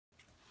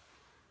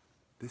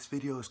This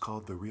video is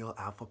called The Real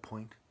Alpha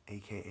Point,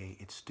 aka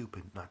it's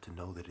stupid not to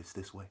know that it's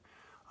this way.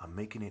 I'm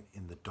making it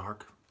in the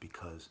dark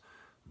because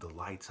the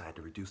lights, I had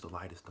to reduce the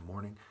light in the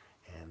morning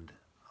and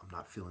I'm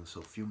not feeling so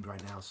fumed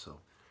right now,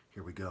 so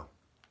here we go.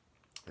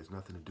 It has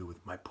nothing to do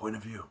with my point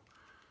of view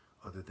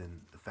other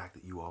than the fact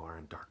that you all are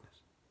in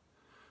darkness.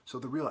 So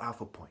the real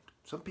alpha point.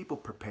 Some people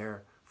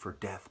prepare for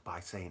death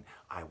by saying,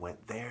 I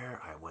went there,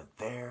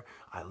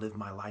 I lived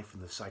my life in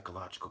the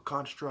psychological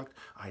construct,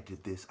 I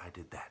did this, I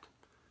did that.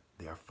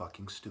 They are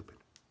fucking stupid.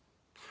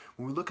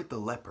 When we look at the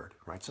leopard,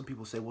 right, some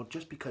people say, well,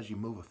 just because you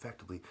move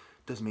effectively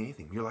doesn't mean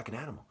anything. You're like an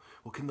animal.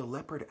 Well, can the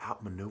leopard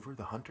outmaneuver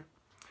the hunter?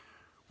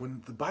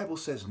 When the Bible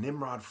says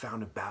Nimrod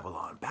founded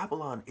Babylon,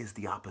 Babylon is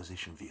the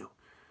opposition view.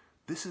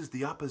 This is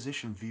the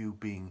opposition view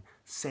being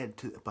said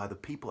by the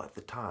people at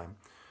the time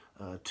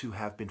to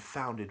have been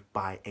founded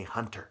by a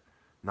hunter,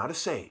 not a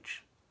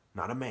sage,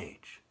 not a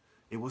mage.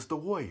 It was the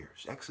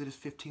warriors. Exodus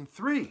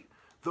 15:3.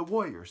 The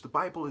warriors. The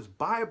Bible is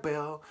by a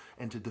bell,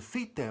 and to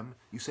defeat them,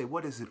 you say,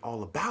 what is it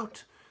all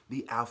about?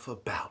 The alpha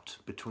bout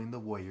between the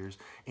warriors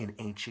in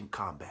ancient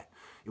combat.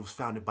 It was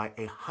founded by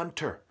a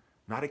hunter,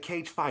 not a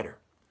cage fighter.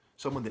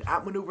 Someone that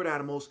outmaneuvered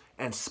animals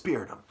and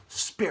speared them.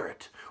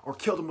 Spirit. Or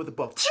killed them with a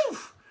bow.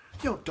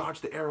 You know,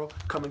 dodge the arrow,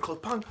 come in close,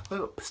 pong,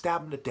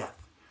 stab them to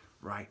death.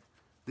 Right?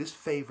 This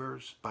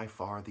favors, by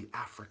far, the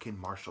African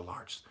martial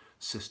arts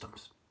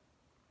systems.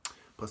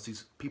 Plus,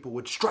 these people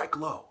would strike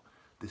low.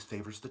 This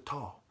favors the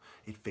tall.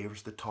 It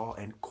favors the tall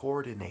and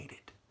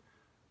coordinated.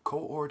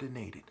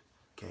 Coordinated.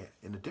 Okay,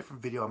 in a different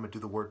video, I'm going to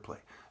do the wordplay.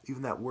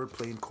 Even that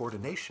wordplay and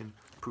coordination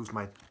proves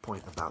my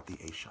point about the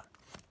A-shot.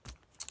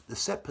 The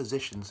set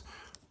positions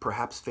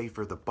perhaps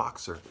favor the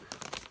boxer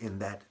in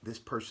that this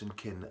person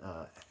can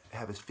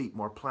have his feet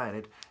more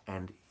planted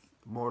and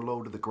more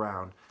low to the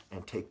ground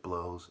and take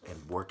blows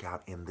and work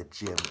out in the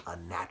gym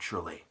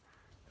unnaturally.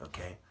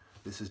 Okay?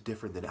 This is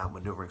different than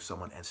outmaneuvering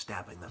someone and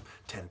stabbing them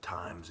 10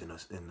 times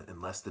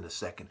in less than a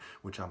second,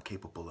 which I'm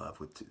capable of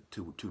with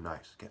two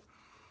knives. Okay.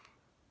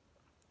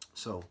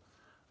 So,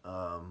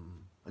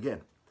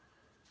 again,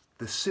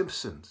 the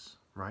Simpsons,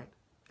 right?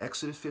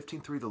 Exodus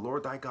 15:3, the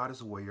Lord thy God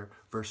is a warrior,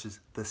 versus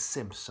the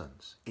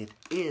Simpsons. It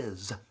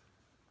is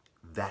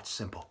that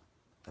simple.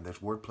 And there's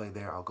wordplay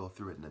there. I'll go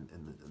through it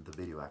in the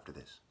video after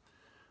this.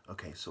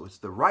 Okay, so it's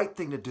the right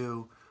thing to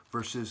do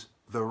versus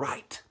the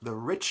right, the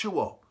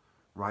ritual.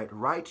 Right?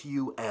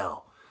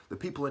 Right-U-L. The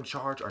people in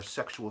charge are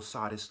sexual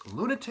sadist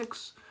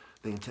lunatics.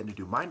 They intend to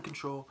do mind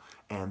control,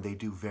 and they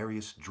do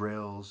various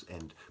drills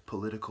and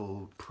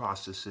political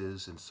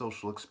processes and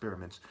social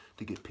experiments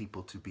to get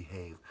people to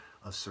behave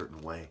a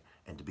certain way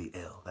and to be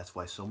ill. That's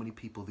why so many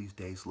people these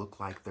days look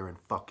like they're in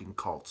fucking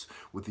cults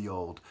with the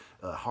old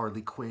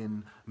Harley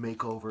Quinn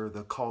makeover,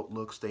 the cult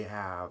looks they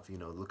have, you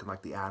know, looking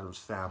like the Addams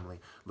Family,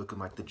 looking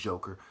like the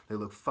Joker. They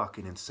look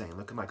fucking insane,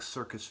 looking like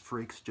circus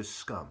freaks, just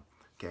scum,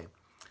 okay?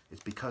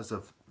 It's because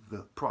of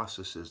the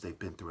processes they've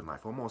been through in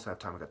life. Almost have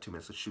time. I got 2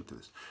 minutes. Let's shoot through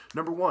this.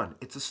 Number one,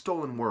 it's a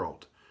stolen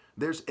world.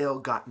 There's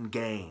ill-gotten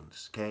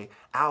gains, okay?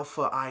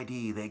 Alpha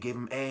ID, they gave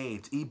them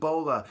AIDS.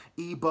 Ebola,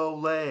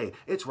 Ebola.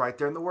 It's right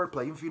there in the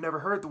wordplay. Even if you never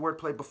heard the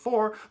wordplay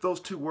before,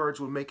 those two words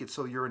will make it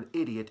so you're an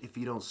idiot if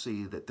you don't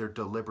see that they're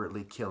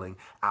deliberately killing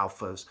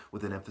alphas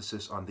with an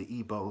emphasis on the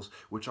Ebos,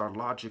 which are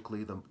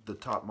logically the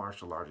top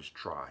martial artist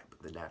tribe,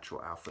 the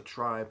natural alpha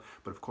tribe.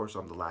 But of course,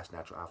 I'm the last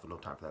natural alpha. No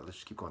time for that. Let's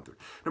just keep going through.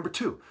 Number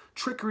two,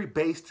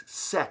 trickery-based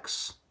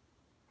sex,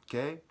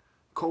 okay?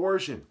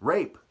 Coercion,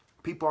 rape.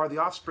 People are the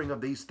offspring of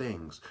these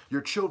things.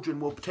 Your children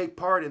will take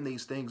part in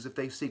these things if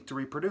they seek to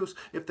reproduce,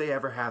 if they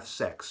ever have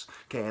sex.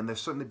 Okay, and they'll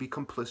certainly be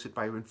complicit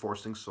by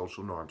enforcing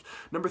social norms.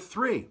 Number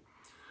three,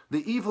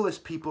 the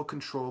evilest people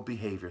control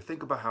behavior.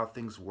 Think about how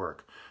things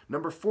work.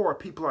 Number four,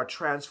 people are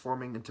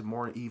transforming into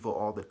more evil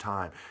all the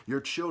time.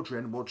 Your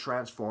children will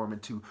transform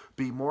into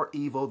be more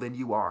evil than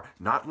you are,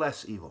 not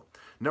less evil.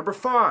 Number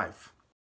five,